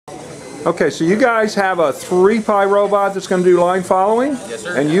Okay, so you guys have a 3-pie robot that's going to do line following? Yes,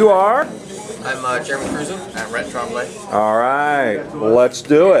 sir. And you are? I'm Jeremy Crusoe. I'm Rhett Tremblay. All right, let's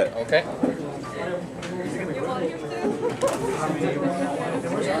do it. Okay.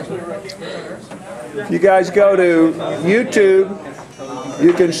 If you guys go to YouTube,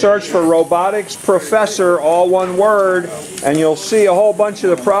 you can search for Robotics Professor, all one word, and you'll see a whole bunch of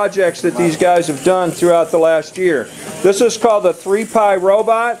the projects that these guys have done throughout the last year. This is called the 3-pie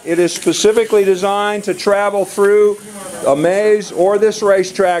robot. It is specifically designed to travel through a maze or this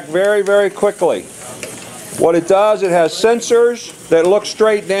racetrack very, very quickly. What it does, it has sensors that look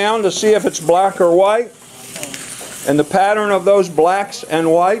straight down to see if it's black or white. And the pattern of those blacks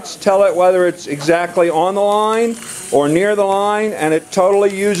and whites tell it whether it's exactly on the line or near the line, and it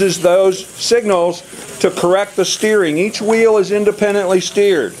totally uses those signals to correct the steering. Each wheel is independently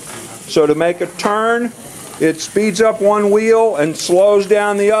steered. So to make a turn, it speeds up one wheel and slows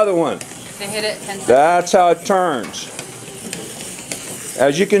down the other one. If they hit it 10 seconds. That's how it turns.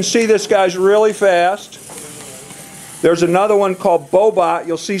 As you can see, this guy's really fast. There's another one called Bobot.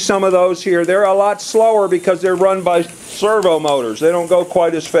 You'll see some of those here. They're a lot slower because they're run by servo motors. They don't go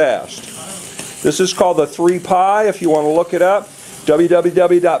quite as fast. This is called the 3-pie. If you want to look it up,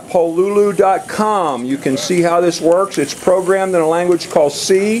 www.pololu.com. You can see how this works. It's programmed in a language called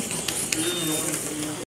C.